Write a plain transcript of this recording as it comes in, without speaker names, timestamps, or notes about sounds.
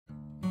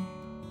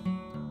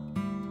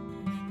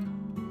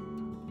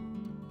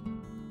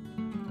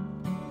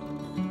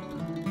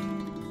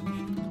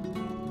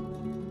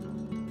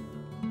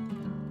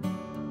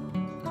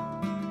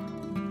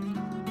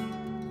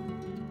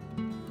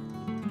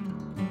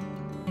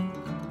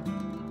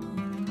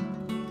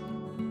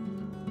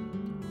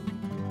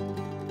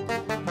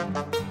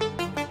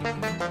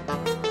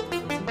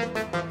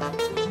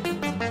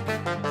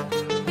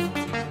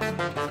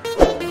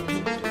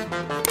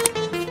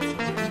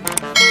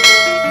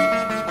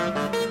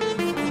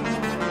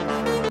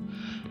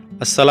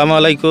আসসালামু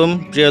আলাইকুম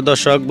প্রিয়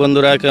দর্শক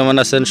বন্ধুরা, কেমন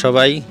আছেন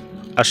সবাই?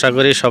 আশা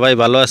করি সবাই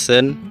ভালো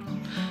আছেন।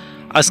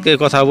 আজকে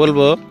কথা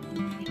বলবো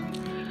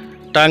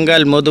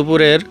টাঙ্গাইল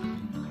মধুপুরের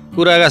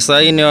কুড়াগাছা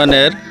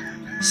ইউনিয়নের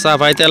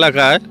সাফাইত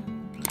এলাকায়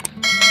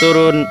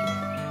তরুণ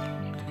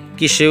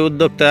কৃষি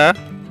উদ্যোক্তা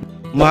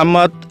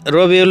মোহাম্মদ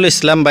রবিউল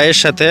ইসলাম ভাইয়ের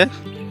সাথে।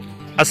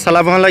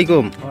 আসসালামু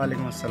আলাইকুম।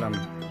 ওয়ালাইকুম আসসালাম।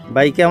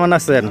 ভাই কেমন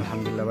আছেন?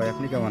 আলহামদুলিল্লাহ ভাই,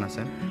 আপনি কেমন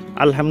আছেন?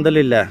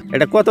 আলহামদুলিল্লাহ।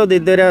 এটা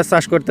কতদিন ধরে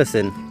চাষ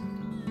করতেছেন?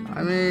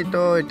 আমি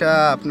তো এটা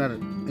আপনার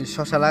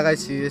শশা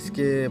লাগাইছি,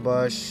 আজকে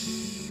বয়স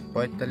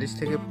 45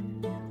 থেকে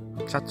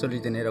 47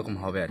 দিন এরকম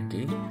হবে আর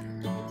কি।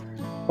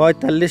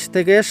 45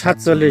 থেকে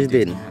 47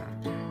 দিন।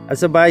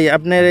 আচ্ছা ভাই,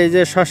 আপনার এই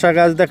যে শশা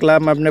গাছ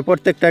দেখলাম, আপনি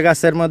প্রত্যেকটা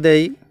গাছের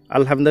মধ্যেই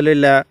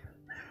আলহামদুলিল্লাহ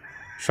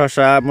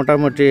শশা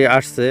মোটামুটি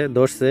আসছে,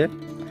 ধরছে।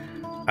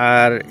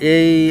 আর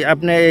এই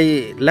আপনি এই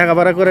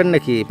লেখাপড়া করেন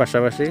নাকি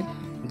পাশাপাশি?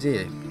 জি,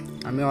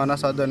 আমি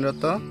অনার্স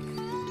অধ্যয়নরত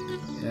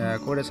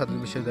কোড়ে ছাত্র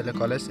বিশ্ববিদ্যালয়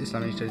কলেজ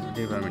ইসলামিক স্টাডিজ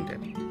ডিপার্টমেন্টে।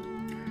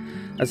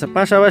 আচ্ছা,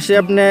 পাশাপাশি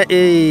আপনি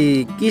এই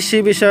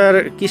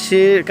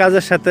কৃষির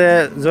কাজের সাথে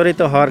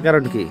জড়িত হওয়ার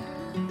কারণ কি?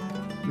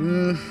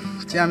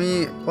 যে আমি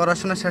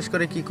পড়াশোনা শেষ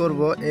করে কি করব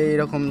এই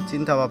রকম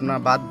চিন্তা ভাবনা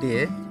বাদ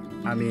দিয়ে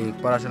আমি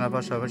পড়াশোনার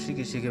পাশাপাশি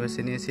কৃষিকে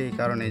বেছে নিয়েছি। এই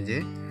কারণে যে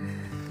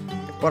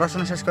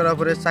পড়াশোনা শেষ করার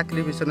পরে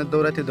চাকরির পিছনে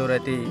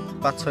দৌড়াতেই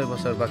 5-6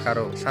 বছর বা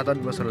কারো 7-8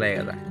 বছর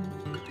লেগে যায়।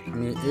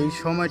 আমি এই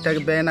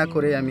সময়টাকে ব্যয় না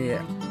করে আমি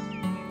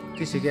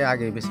কৃষিকে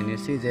আগে বেছে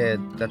নিয়েছি, যে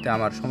যাতে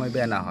আমার সময়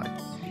ব্যয় না হয়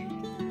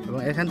এবং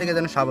এখান থেকে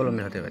যেন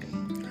স্বাবলম্বী হতে পারি।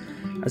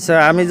 আচ্ছা,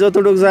 আমি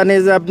যতটুকু জানি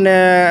যে আপনি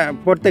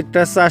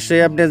প্রত্যেকটা চাষে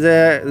আপনি যে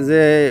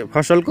যে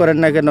ফসল করেন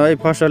না কেন, এই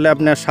ফসলে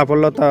আপনার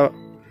সাফল্যতা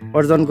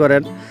অর্জন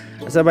করেন।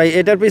 আচ্ছা ভাই,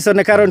 এটার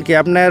পিছনে কারণ কি?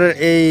 আপনার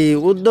এই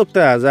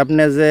উদ্যোক্তা যে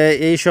আপনি যে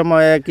এই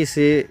সময়ে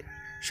কৃষি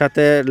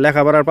সাথে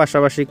লেখাপড়ার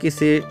পাশাপাশি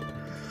কৃষি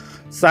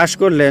চাষ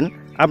করলেন,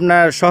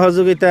 আপনার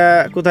সহযোগিতা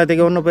কোথা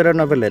থেকে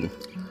অনুপ্রেরণা পেলেন?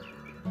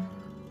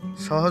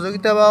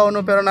 সহযোগিতা বা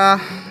অনুপ্রেরণা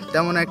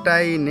তেমন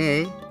একটাই নেই,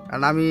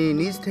 কারণ আমি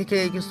নিজ থেকে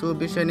কিছু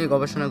বিষয় নিয়ে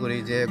গবেষণা করি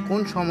যে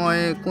কোন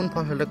সময়ে কোন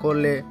ফসলটা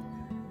করলে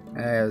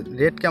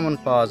রেট কেমন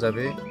পাওয়া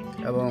যাবে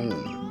এবং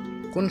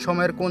কোন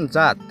সময়ের কোন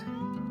জাত।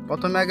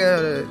 প্রথমে আগে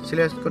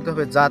সিলেক্ট করতে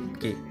হবে জাত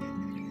কি,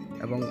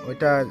 এবং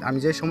ওইটা আমি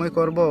যে সময়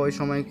করব ওই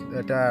সময়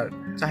এটার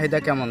চাহিদা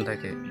কেমন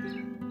থাকে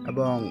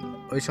এবং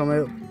ওই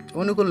সময়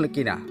অনুকূল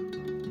কিনা,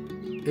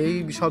 এই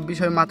সব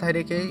বিষয় মাথায়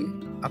রেখেই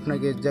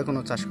আপনাকে যে কোনো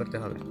চাষ করতে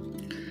হবে।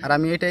 আর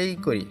আমি এটাই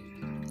করি।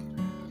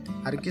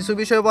 আর কিছু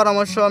বিষয়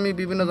পরামর্শ আমি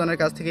বিভিন্ন জনের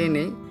কাছ থেকেই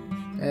নেই,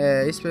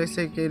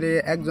 স্পেসিফিক্যালি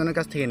একজনের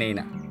কাছ থেকে নেই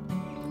না।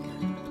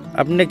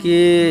 আপনি কি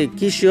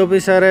কৃষি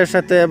অফিসারের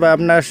সাথে বা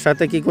আপনার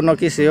সাথে কি কোনো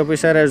কৃষি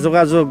অফিসারের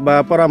যোগাযোগ বা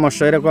পরামর্শ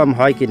এরকম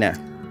হয় কি না?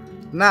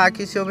 না,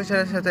 কৃষি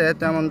অফিসারের সাথে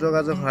তেমন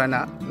যোগাযোগ হয়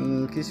না।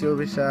 কৃষি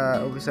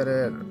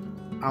অফিসারের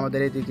আমাদের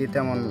এদিকে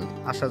তেমন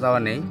আসা যাওয়া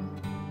নেই,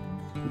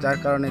 যার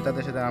কারণে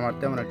তাদের সাথে আমার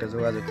তেমন একটা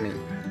যোগাযোগ নেই।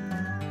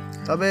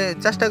 তবে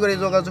চেষ্টা করি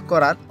যোগাযোগ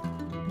করার।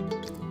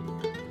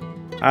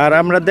 আর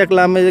আমরা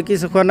দেখলাম এই যে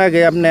কিছুক্ষণ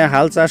আগে আপনি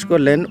হাল চাষ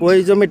করলেন, ওই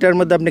জমিটার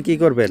মধ্যে আপনি কি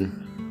করবেন?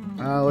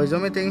 ওই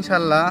জমিতে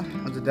ইনশাল্লাহ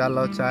যদি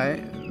আল্লাহ চায়,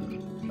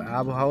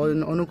 আবহাওয়া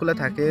অনুকূলে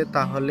থাকে,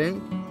 তাহলেই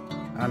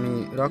আমি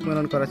রক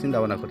মেলন করার চিন্তা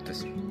ভাবনা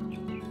করতেছি।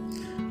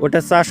 ওটা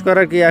চাষ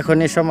করার কি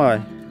এখনই সময়?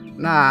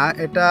 না,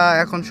 এটা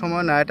এখন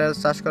সময় না, এটা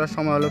চাষ করার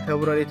সময় হলো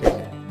ফেব্রুয়ারি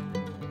থেকে।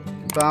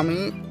 তো আমি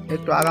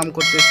একটু আগাম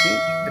করতেছি,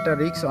 এটা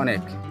রিস্ক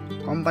অনেক।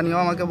 কোম্পানিও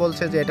আমাকে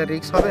বলছে যে এটা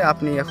রিস্ক হবে,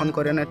 আপনি এখন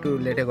করেন, একটু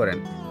লেটে করেন।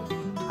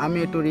 আমি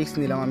একটু রিস্ক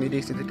নিলাম, আমি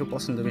রিস্ক নিতে একটু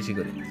পছন্দ বেশি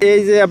করি। এই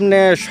যে আপনি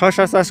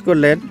শশা চাষ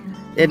করলেন,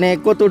 এনে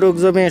কতটুক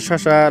জমি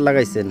শশা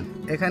লাগাইছেন?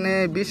 এখানে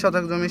 20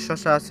 শতক জমির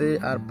শশা আছে,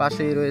 আর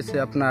পাশেই রয়েছে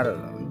আপনার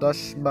 10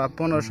 বা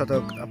 15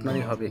 শতক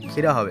আপনারই হবে,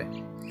 ক্ষীরা হবে।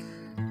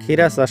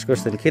 ক্ষীরা চাষ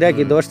করছেন? ক্ষীরা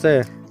কি ধরছে?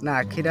 না,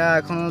 ক্ষীরা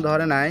এখনো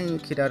ধরে নাই,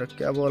 ক্ষীরার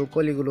কেবল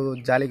কলিগুলো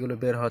জালিগুলো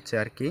বের হচ্ছে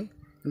আর কি।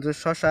 কিন্তু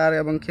শশার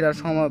এবং ক্ষীরার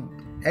সময়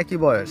একই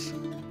বয়স।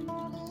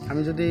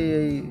 আমি যদি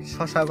এই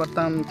শশা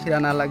করতাম ক্ষীরা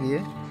না লাগিয়ে,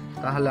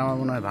 তাহলে আমার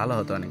মনে হয় ভালো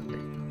হতো অনেকটাই।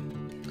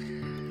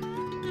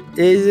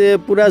 এই যে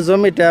পুরা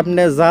জমিটা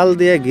আপনি জাল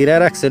দিয়ে ঘিরে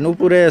রাখছেন,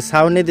 উপরে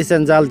ছাউনি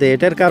দিচ্ছেন জাল দিয়ে,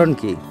 এটার কারণ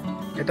কি?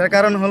 এটার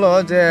কারণ হলো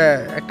যে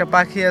একটা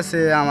পাখি আছে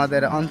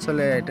আমাদের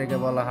অঞ্চলে, এটাকে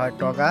বলা হয়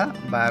টগা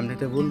বা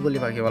এমনিতে বুলবুলি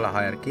পাখি বলা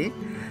হয় আর কি।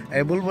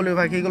 এই বুলবুলি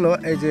পাখিগুলো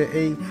এই যে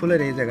এই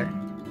ফুলের এই জায়গায়,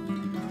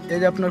 এই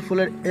যে আপনার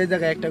ফুলের এই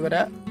জায়গায় একটা করে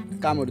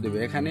কামড় দেবে,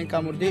 এখানে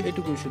কামড় দিয়ে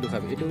এটুকু শুধু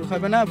খাবে, এটুকু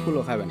খাবে না,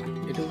 ফুলও খাবে না।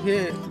 এটুকু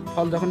খেয়ে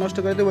ফল যখন নষ্ট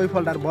করে দেবে, ওই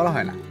ফলটা আর বড়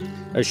হয় না,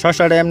 ওই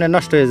শশাটা এমনি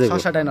নষ্ট হয়ে যাবে,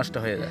 শশাটাই নষ্ট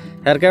হয়ে যায়।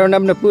 এর কারণে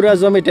আপনি পুরা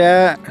জমিটা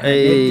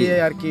এই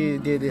আর কি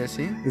দিয়ে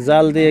দিয়েছি,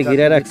 জাল দিয়ে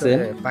ঘিরে রাখছেন,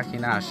 পাখি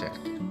না আসে।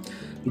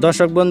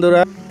 দর্শক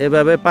বন্ধুরা,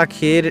 এভাবে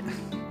পাখির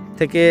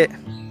থেকে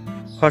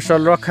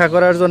ফসল রক্ষা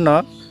করার জন্য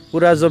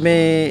পুরা জমি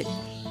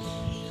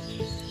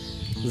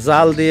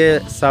জাল দিয়ে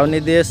ছাউনি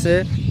দিয়েছে।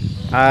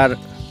 আর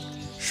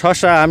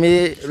শশা, আমি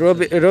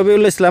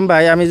রবিউল ইসলাম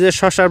ভাই, আমি যে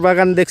শশার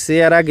বাগান দেখছি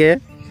এর আগে,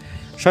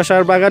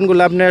 শশার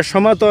বাগানগুলো আপনার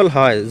সমতল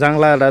হয়,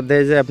 জাংলাটা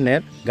দেয় যে আপনার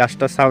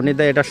গাছটা ছাউনি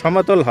দেয়, এটা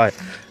সমতল হয়।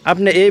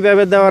 আপনি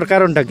এইভাবে দেওয়ার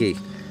কারণটা কি?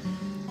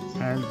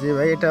 জি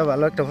ভাই, এটা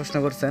ভালো একটা প্রশ্ন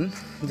করছেন।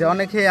 যে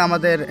অনেকেই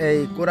আমাদের এই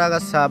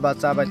কুড়াগাছা বা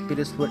চাবাই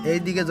পিরোজপুর এই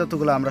দিকে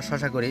যতগুলো আমরা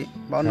শশা করি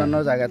বা অন্যান্য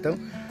জায়গাতেও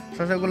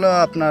শশাগুলো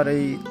আপনার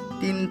এই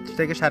 3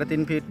 থেকে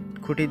 3.5 ফিট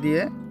খুঁটি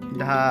দিয়ে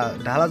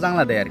ঢালা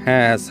জাংলা দেয় আর কি,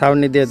 হ্যাঁ,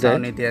 ছাউনি দিয়ে দেয়।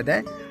 ছাউনি দিয়ে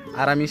দেয়।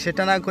 আর আমি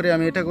সেটা না করে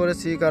আমি এটা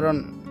করেছি কারণ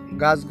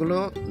গাছগুলো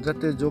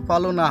যাতে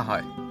জোপালো না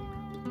হয়।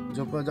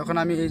 যখন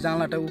আমি এই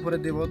জানলাটা উপরে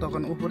দেব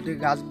তখন উপর দিকে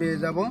গাছ বেয়ে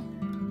যাব,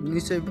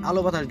 নিচে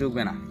আলো বাতাস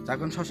ঢুকবে না,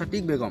 তখন শশা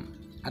টিকবে কম।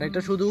 আর এটা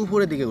শুধু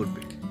উপরের দিকে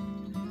উঠবে,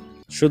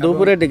 শুধু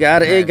উপরের দিকে।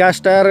 আর এই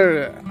গাছটার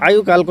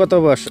আয়ুকাল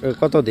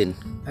কতদিন?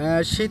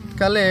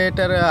 শীতকালে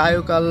এটার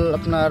আয়ুকাল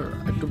আপনার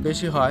একটু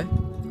বেশি হয়,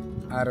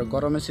 আর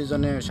গরমের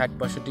সিজনে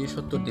 60, 65,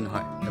 70 দিন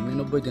হয়, এমনি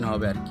 90 দিন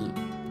হবে আর কি।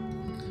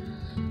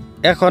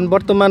 এখন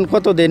বর্তমান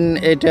কতদিন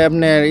এটা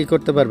আপনি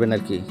করতে পারবেন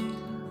আর কি?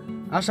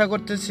 আশা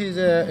করতেছি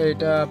যে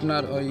এটা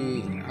আপনার ওই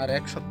আর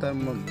 1 সপ্তাহের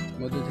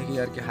মধ্যে থেকে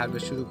আর কি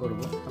হারভেস্ট শুরু করব।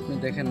 আপনি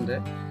দেখেন যে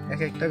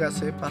এক একটা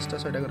গাছে 5টা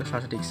 6টা করে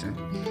শশা টিকছে,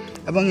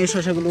 এবং এই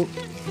শশাগুলো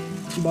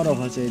বড়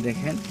হয়েছে, এই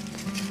দেখেন।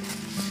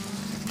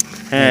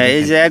 হ্যাঁ,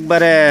 এই যে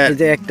একবারে এই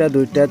যে 1টা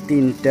 2টা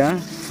 3টা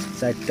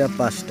 4টা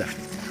 5টা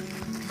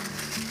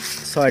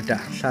 6টা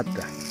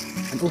 7টা,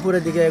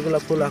 উপরের দিকে এগুলো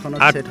ফুল এখনো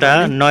 8টা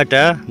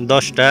 9টা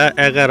 10টা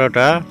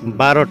 11টা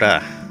 12টা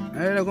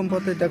এরকম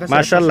প্রত্যেকটা গাছে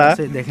মাশাআল্লাহ। শশা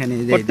আছে, দেখেন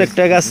এই যে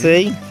প্রত্যেকটা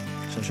গাছেই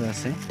শশা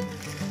আছে।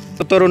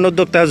 তরুণ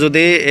উদ্যোক্তা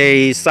যদি এই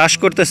চাষ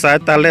করতে চায়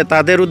তাহলে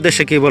তাদের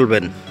উদ্দেশ্যে কি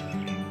বলবেন?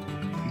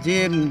 যে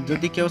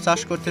যদি কেউ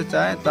চাষ করতে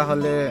চায়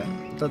তাহলে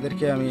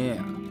তাদেরকে আমি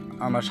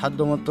আমার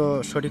সাধ্যমতো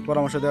সঠিক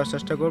পরামর্শ দেওয়ার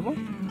চেষ্টা করব,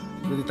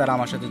 যদি তারা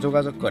আমার সাথে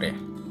যোগাযোগ করে।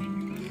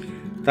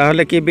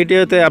 তাহলে কি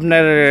ভিডিওতে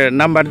আপনার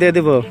নাম্বার দিয়ে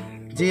দিব?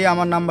 জি,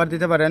 আমার নাম্বার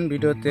দিতে পারেন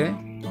ভিডিওতে।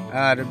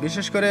 আর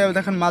বিশেষ করে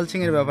দেখেন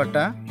মালচিংয়ের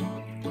ব্যাপারটা,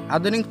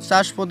 আধুনিক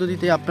চাষ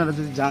পদ্ধতিতে আপনারা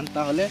যদি যান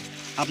তাহলে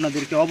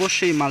আপনাদেরকে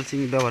অবশ্যই মালচিং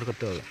ব্যবহার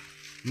করতে হবে।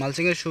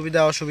 মালচিংয়ের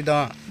সুবিধা অসুবিধা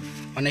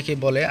অনেকেই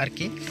বলে আর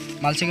কি।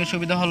 মালচিংয়ের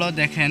সুবিধা হলো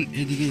দেখেন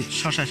এইদিকে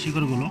শশা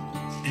শিকড়গুলো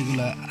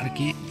এগুলা আর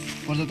কি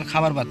পর্যাপ্ত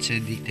খাবার পাচ্ছে,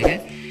 এদিক থেকে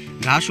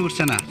ঘাস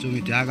উঠছে না,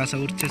 জমিতে আগাছা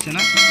উঠতেছে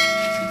না।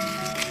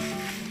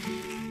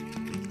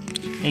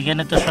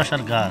 এখানে তো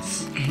শশার গাছ।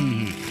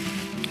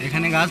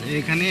 এখানে গাছ,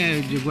 এখানে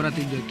যে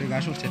গোড়াতে যে একটা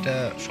গাছ উঠছে এটা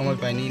সময়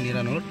পায়নি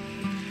নিরানোর,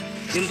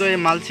 কিন্তু এই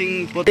মালচিং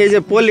এই যে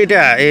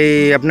পলিটা, এই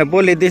আপনি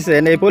পলি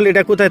দিচ্ছেন, এই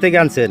পলিটা কোথায় থেকে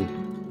আনছেন?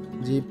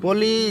 জি,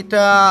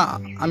 পলিটা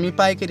আমি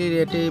পাইকারি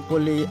রেটে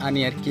পলি আনি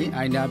আর কি,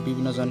 আইনা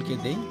বিভিন্ন জনকে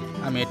দেই।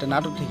 আমি এটা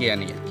নাটক থেকে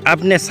আনি আর কি।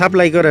 আপনি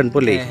সাপ্লাই করেন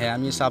পলি? হ্যাঁ হ্যাঁ,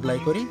 আমি সাপ্লাই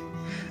করি,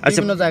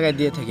 আচ্ছা, বিভিন্ন জায়গায়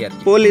দিয়ে থাকি আর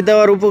কি। পলি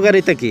দেওয়ার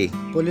উপকারিতা কি?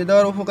 পলি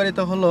দেওয়ার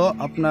উপকারিতা হলো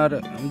আপনার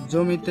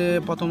জমিতে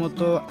প্রথমত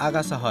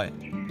আগাছা হয়,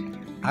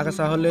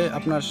 আগাছা হলে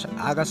আপনার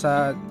আগাছা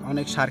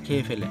অনেক সার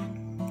খেয়ে ফেলে,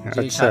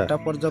 যে আচ্ছা, সারটা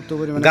পর্যাপ্ত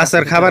পরিমাণে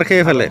গাছের খাবার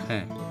খেয়ে ফেলে।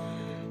 হ্যাঁ,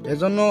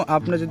 এজন্য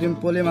আপনি যদি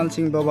পলি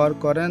মালচিং ব্যবহার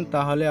করেন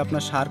তাহলে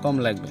আপনার সার কম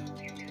লাগবে।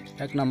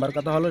 1 নাম্বার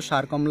কথা হলো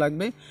সার কম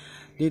লাগবে।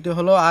 দ্বিতীয়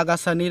হলো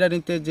আগাছা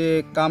নিড়ানিতে যে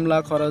কামলা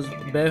খরচ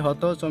ব্যয়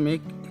হতো,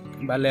 শ্রমিক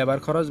বা লেবার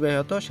খরচ ব্যয়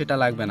হতো, সেটা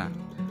লাগবে না।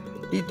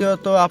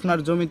 তৃতীয়ত আপনার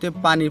জমিতে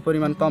পানির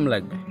পরিমাণ কম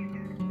লাগবে,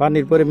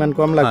 পানির পরিমাণ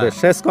কম লাগবে, হ্যাঁ,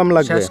 সেচ কম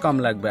লাগবে। সেচ কম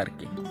লাগবে আর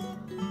কি।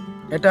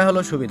 এটা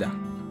হলো সুবিধা।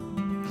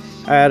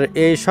 আর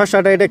এই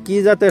শশাটা এটা কি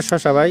জাতের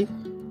শশা ভাই?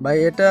 ভাই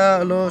এটা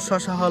হলো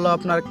শশা হলো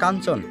আপনার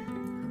কাঞ্চন।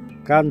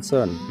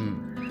 কাঞ্চন।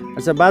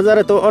 আচ্ছা,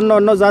 বাজারে তো অন্য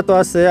অন্য জাতও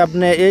আছে,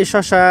 আপনি এই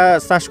শশা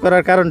চাষ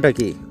করার কারণটা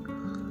কি?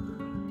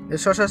 এই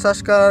শশা চাষ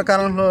করার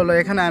কারণ হলো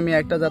এখানে আমি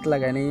একটা জাত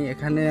লাগাইনি,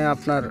 এখানে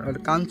আপনার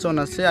কাঞ্চন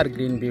আছে আর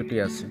গ্রিন বিউটি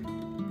আছে।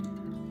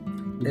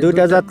 এই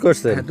দুইটা জাত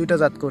করছেন? হ্যাঁ, 2টা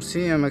জাত করছি।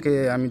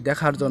 আমি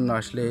দেখার জন্য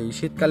আসলে এই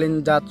শীতকালীন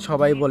জাত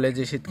সবাই বলে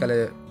যে শীতকালে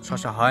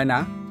শশা হয় না,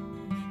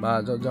 বা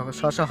যখন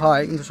শশা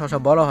হয় কিন্তু শশা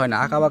বড় হয় না,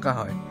 আঁকা বাঁকা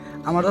হয়।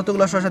 আমার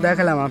যতগুলো শশা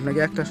দেখালাম আপনাকে,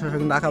 একটা শশা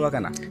কিন্তু আঁকা বাঁকা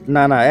না।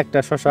 না না, একটা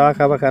শশা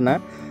আঁকা বাঁকা না,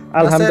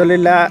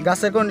 আলহামদুলিল্লাহ।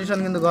 গাছের কন্ডিশন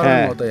কিন্তু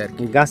গরমের মতোই আর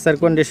কি। গাছের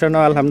কন্ডিশনও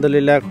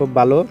আলহামদুলিল্লাহ খুব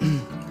ভালো।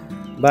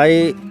 ভাই,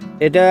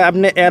 এটা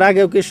আপনি এর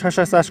আগেও কি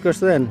শশা চাষ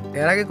করছেন?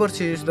 এর আগে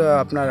করছি তো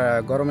আপনার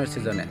গরমের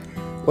সিজনে।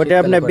 ওটা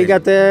আপনি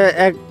বিঘাতে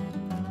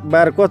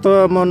একবার কত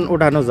মন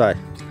উঠানো যায়?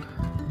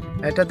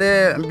 এটাতে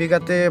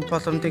বিঘাতে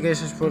প্রথম থেকে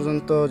শেষ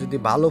পর্যন্ত যদি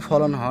ভালো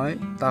ফলন হয়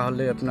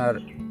তাহলে আপনার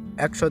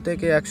 100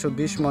 থেকে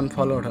 120 মন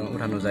ফল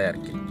উঠানো যায় আর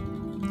কি।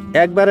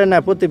 একবারে না,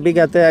 প্রতি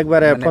বিঘাতে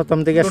একবারে, মানে প্রথম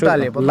থেকে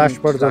লাস্ট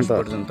পর্যন্ত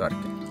আর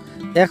কি।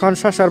 এখন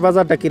শশার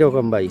বাজারটা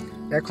কিরকম ভাই?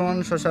 এখন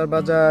শশার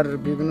বাজার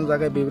বিভিন্ন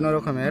জায়গায় বিভিন্ন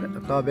রকমের,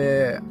 তবে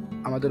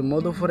আমাদের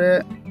মধুপুরে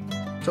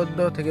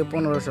 14 থেকে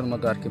 1500-র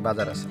মতো আর কি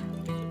বাজার আছে।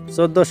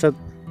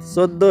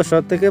 1400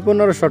 থেকে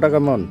 1500 টাকা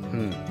মন।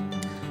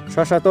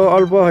 শশা তো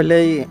অল্প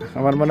হলেই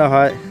আমার মনে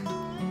হয়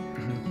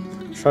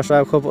শশা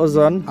খুব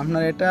ওজন।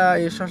 আপনার এটা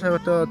এই শশা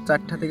তো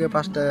 4টা থেকে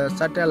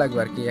 4টা লাগবে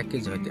আর কি 1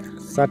 কেজি হইতে।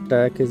 4টা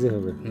 1 কেজি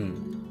হবে।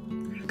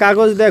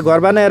 কাগজ দিয়ে ঘর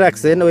বানিয়ে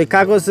রাখছেন, ওই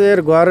কাগজের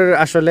ঘর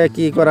আসলে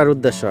কি করার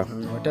উদ্দেশ্য?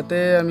 ওটাতে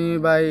আমি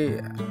ভাই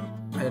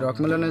এই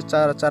রকমেলনের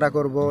চারা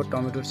করব,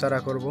 টমেটোর চারা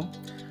করব।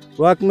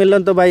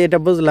 ওয়াকমেলন তো ভাই এটা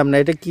বুঝলাম না,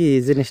 এটা কি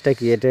জিনিসটা,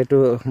 কি এটা একটু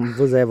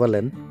বুঝাই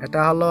বলেন। এটা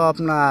হলো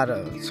আপনার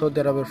সৌদি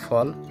আরবের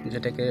ফল,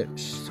 যেটাকে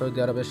সৌদি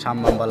আরবের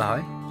সাম্মাম বলা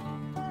হয়।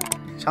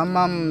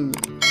 সাম্মাম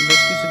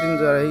বেশ কিছুদিন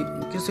ধরেই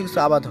কিছু কিছু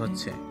আবাদ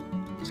হচ্ছে,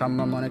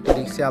 সম্ভাব্য অনেকটা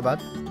রিক্সি আবাদ।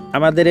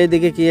 আমাদের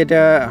এইদিকে কি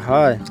এটা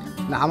হয়?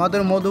 না,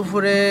 আমাদের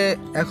মধুপুরে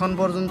এখন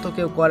পর্যন্ত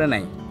কেউ করে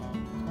নাই।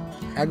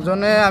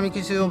 একজনে আমি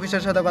কিছু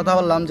অফিসের সাথে কথা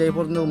বললাম যে এই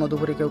পর্যন্ত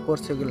মধুপুরে কেউ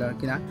করছে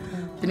কিনা,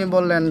 তিনি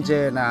বললেন যে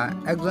না,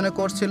 একজনে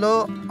করছিল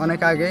অনেক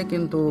আগে,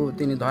 কিন্তু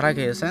তিনি ধরা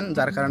খেয়েছেন,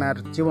 যার কারণে আর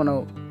জীবনেও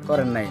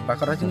করেন নাই বা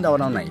করার চিন্তা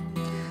ভাবনাও নাই।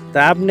 তা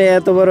আপনি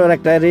এত বড়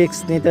একটা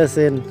রিস্ক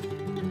নিতেছেন?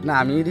 না,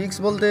 আমি রিস্ক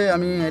বলতে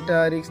আমি এটা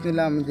রিস্ক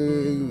নিলাম যে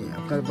এই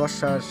আপনার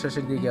বর্ষার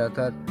শেষের দিকে,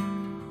 অর্থাৎ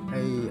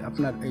এই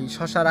আপনার এই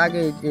শশার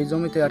আগে এই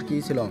জমিতে আর কি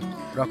ছিল,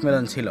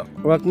 রকমেলন ছিল।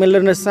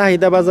 রকমেলনের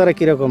চাহিদা বাজারে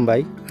কিরকম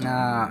ভাই?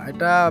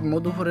 এটা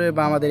মধুপুরে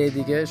বা আমাদের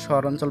এইদিকে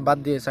শহর অঞ্চল বাদ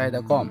দিয়ে চাহিদা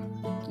কম,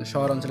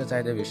 শহর অঞ্চলে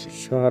চাহিদা বেশি।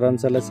 শহর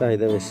অঞ্চলে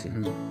চাহিদা বেশি।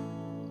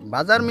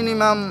 বাজার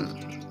মিনিমাম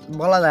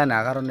বলা যায় না,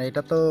 কারণ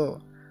এটা তো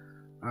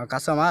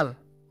কাঁচামাল,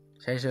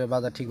 সেই হিসেবে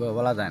বাজার ঠিকভাবে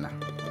বলা যায় না।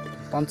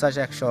 50,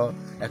 100,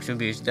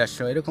 120,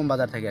 150 এরকম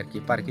বাজার থাকে আর কি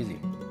পার কেজি।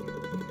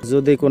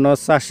 যদি কোনো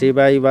চাষি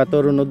ভাই বা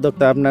তরুণ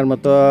উদ্যোক্তা আপনার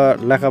মতো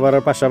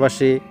লেখাপড়ার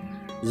পাশাপাশি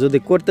যদি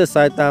করতে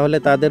চায়, তাহলে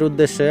তাদের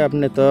উদ্দেশ্যে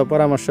আপনি তো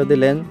পরামর্শ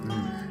দিলেন,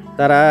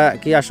 তারা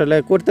কি আসলে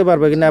করতে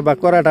পারবে কিনা বা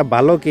করাটা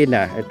ভালো কি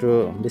না, একটু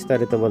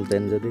বিস্তারিত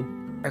বলতেন যদি।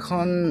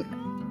 এখন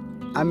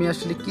আমি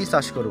আসলে কি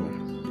চাষ করব,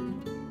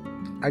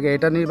 আগে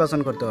এটা নির্বাচন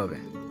করতে হবে,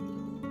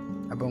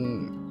 এবং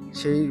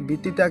সেই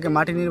ভিত্তিতে আগে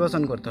মাটি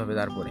নির্বাচন করতে হবে।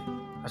 তারপরে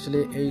আসলে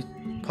এই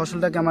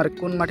ফসলটাকে আমার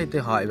কোন মাটিতে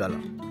হয় ভালো।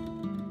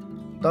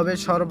 তবে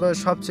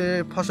সবচেয়ে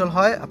ফসল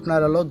হয় আপনার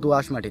হলো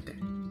দোআঁশ মাটিতে,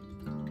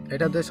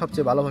 এটাতে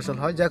সবচেয়ে ভালো ফসল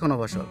হয় যে কোনো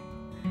ফসল।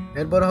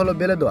 এরপরে হলো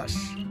বেলে দোআঁশ,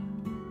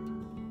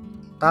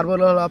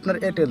 তারপরে হলো আপনার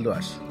এঁটেল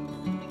দোআঁশ,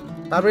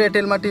 তারপরে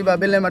এঁটেল মাটি বা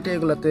বেলে মাটি,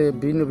 এগুলোতে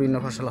ভিন্ন ভিন্ন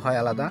ফসল হয়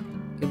আলাদা,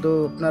 কিন্তু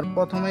আপনার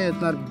প্রথমে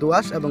আপনার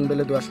দোআঁশ এবং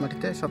বেলে দোআঁশ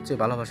মাটিতে সবচেয়ে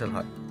ভালো ফসল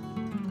হয়।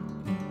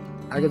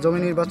 আগে জমি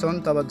নির্বাচন,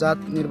 তারপর জাত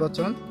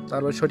নির্বাচন,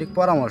 তারপর সঠিক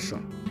পরামর্শ,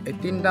 এই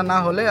তিনটা না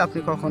হলে আপনি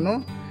কখনো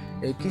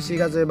এই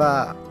কৃষিকাজে বা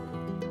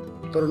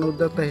তরুণ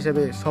উদ্যোক্তা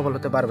হিসেবে সফল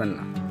হতে পারবেন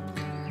না।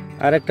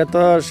 আর একটা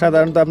তো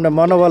সাধারণত আপনার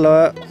মনোবল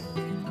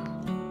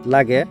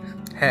লাগে।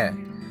 হ্যাঁ,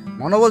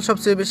 মনোবল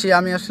সবচেয়ে বেশি।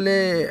 আমি আসলে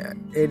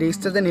এই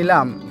রিক্সটা যে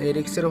নিলাম, এই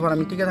রিক্সের উপর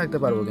আমি টিকে থাকতে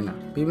পারবো কিনা,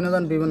 বিভিন্ন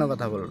জন বিভিন্ন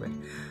কথা বলবে।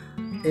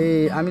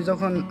 আমি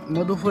যখন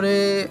মধুপুরে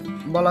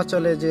বলা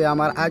চলে যে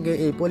আমার আগে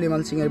এই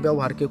পলিমালচিংয়ের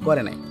ব্যবহার কেউ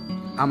করে নাই,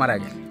 আমার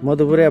আগে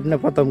মধুপুরে আপনি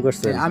প্রথম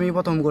করছেন? আমি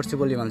প্রথম করছি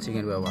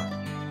পলিমালচিংয়ের ব্যবহার,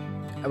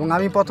 এবং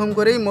আমি প্রথম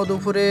করেই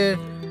মধুপুরে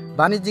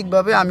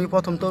বাণিজ্যিকভাবে আমি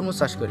প্রথম তরমুজ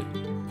চাষ করি।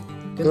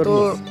 কিন্তু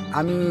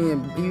আমি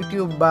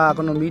ইউটিউব বা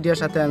কোনো মিডিয়ার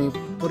সাথে আমি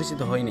পরিচিত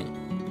হইনি।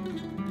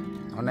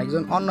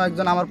 অন্য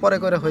একজন আমার পরে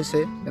করে হয়েছে,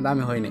 কিন্তু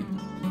আমি হইনি।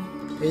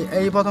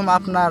 এই প্রথম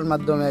আপনার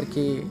মাধ্যমে আর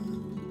কি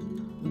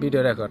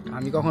ভিডিও রেকর্ড।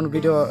 আমি কখনো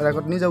ভিডিও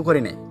রেকর্ড নিজেও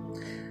করি নাই।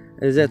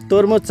 এই যে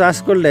তরমুজ চাষ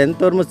করলেন,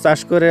 তরমুজ চাষ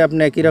করে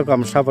আপনি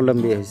কিরকম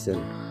স্বাবলম্বী হয়েছেন?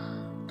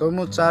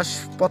 তরমুজ চাষ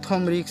প্রথম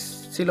রিস্ক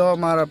ছিল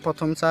আমার,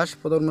 প্রথম চাষ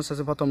তরমুজ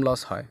চাষে প্রথম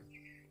লস হয়।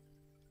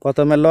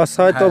 প্রথমে লস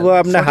হয়, তবু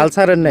আপনি হাল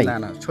ছাড়েন নাই?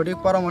 না, সঠিক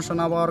পরামর্শ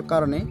না পাওয়ার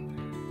কারণে,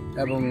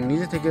 এবং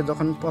নিজে থেকে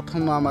যখন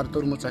প্রথম আমার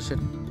তরমুজ চাষের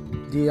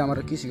দিয়ে আমার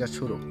কৃষিকাজ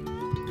শুরু,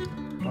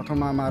 প্রথম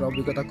আমার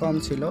অভিজ্ঞতা কম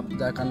ছিল,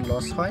 যার কারণে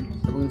লস হয়,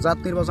 এবং জাত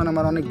নির্বাচনে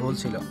আমার অনেক ভুল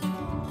ছিল।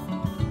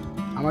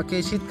 আমাকে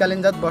শীতকালীন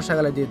জাত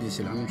বর্ষাকালে দিয়ে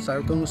দিয়েছিল, আমি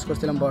তরমুজ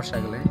করছিলাম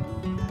বর্ষাকালে,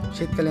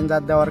 শীতকালীন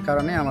জাত দেওয়ার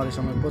কারণে আমার ওই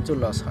সময় প্রচুর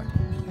লস হয়।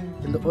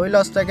 কিন্তু ওই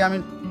লসটাকে আমি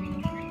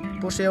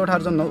পুষিয়ে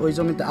ওঠার জন্য ওই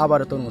জমিতে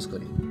আবারও তরমুজ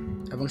করি,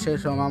 এবং সেই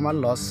সময় আমার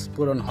লস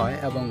পূরণ হয়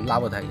এবং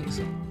লাভও থাকে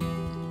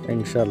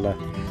ইনশাল্লাহ।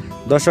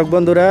 দর্শক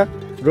বন্ধুরা,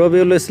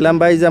 রবিউল ইসলাম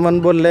ভাই যেমন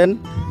বললেন,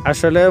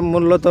 আসলে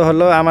মূলত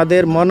হলো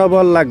আমাদের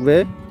মনোবল লাগবে।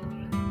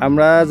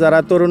 আমরা যারা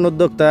তরুণ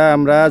উদ্যোক্তা,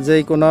 আমরা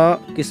যেই কোনো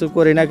কিছু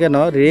করি না কেন,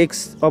 রিস্ক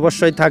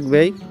অবশ্যই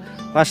থাকবেই,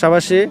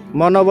 পাশাপাশি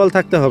মনোবল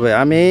থাকতে হবে।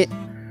 আমি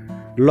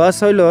লস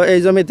হইলো এই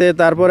জমিতে,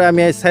 তারপরে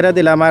আমি ছেড়ে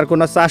দিলাম আর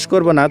কোনো চাষ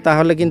করব না,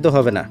 তাহলে কিন্তু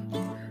হবে না।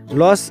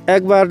 লস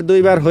একবার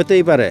দুইবার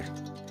হতেই পারে,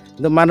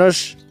 কিন্তু মানুষ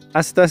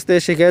আস্তে আস্তে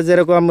শিখে।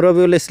 যেরকম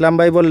রবিউল ইসলাম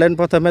ভাই বললেন,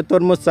 প্রথমে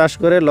তরমুজ চাষ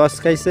করে লস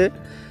খাইছে,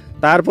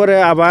 তারপরে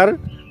আবার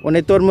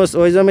উনি তরমুজ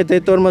ওই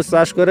জমিতেই তরমুজ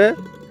চাষ করে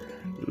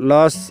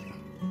লস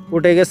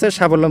উঠে গেছে,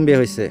 স্বাবলম্বী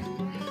হয়েছে।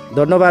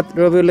 ধন্যবাদ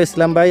রবিউল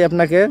ইসলাম ভাই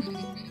আপনাকে।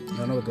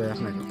 ধন্যবাদ ভাই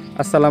আপনাকে।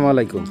 আসসালামু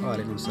আলাইকুম।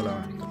 ওয়ালাইকুম আসসালাম।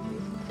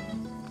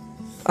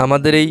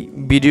 আমাদের এই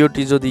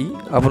ভিডিওটি যদি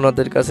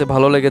আপনাদের কাছে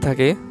ভালো লেগে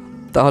থাকে,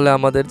 তাহলে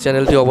আমাদের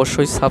চ্যানেলটি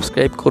অবশ্যই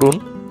সাবস্ক্রাইব করুন,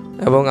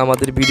 এবং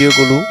আমাদের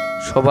ভিডিওগুলো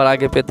সবার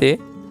আগে পেতে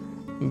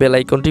বেল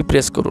আইকনটি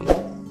প্রেস করুন।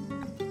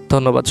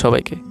 ধন্যবাদ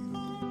সবাইকে।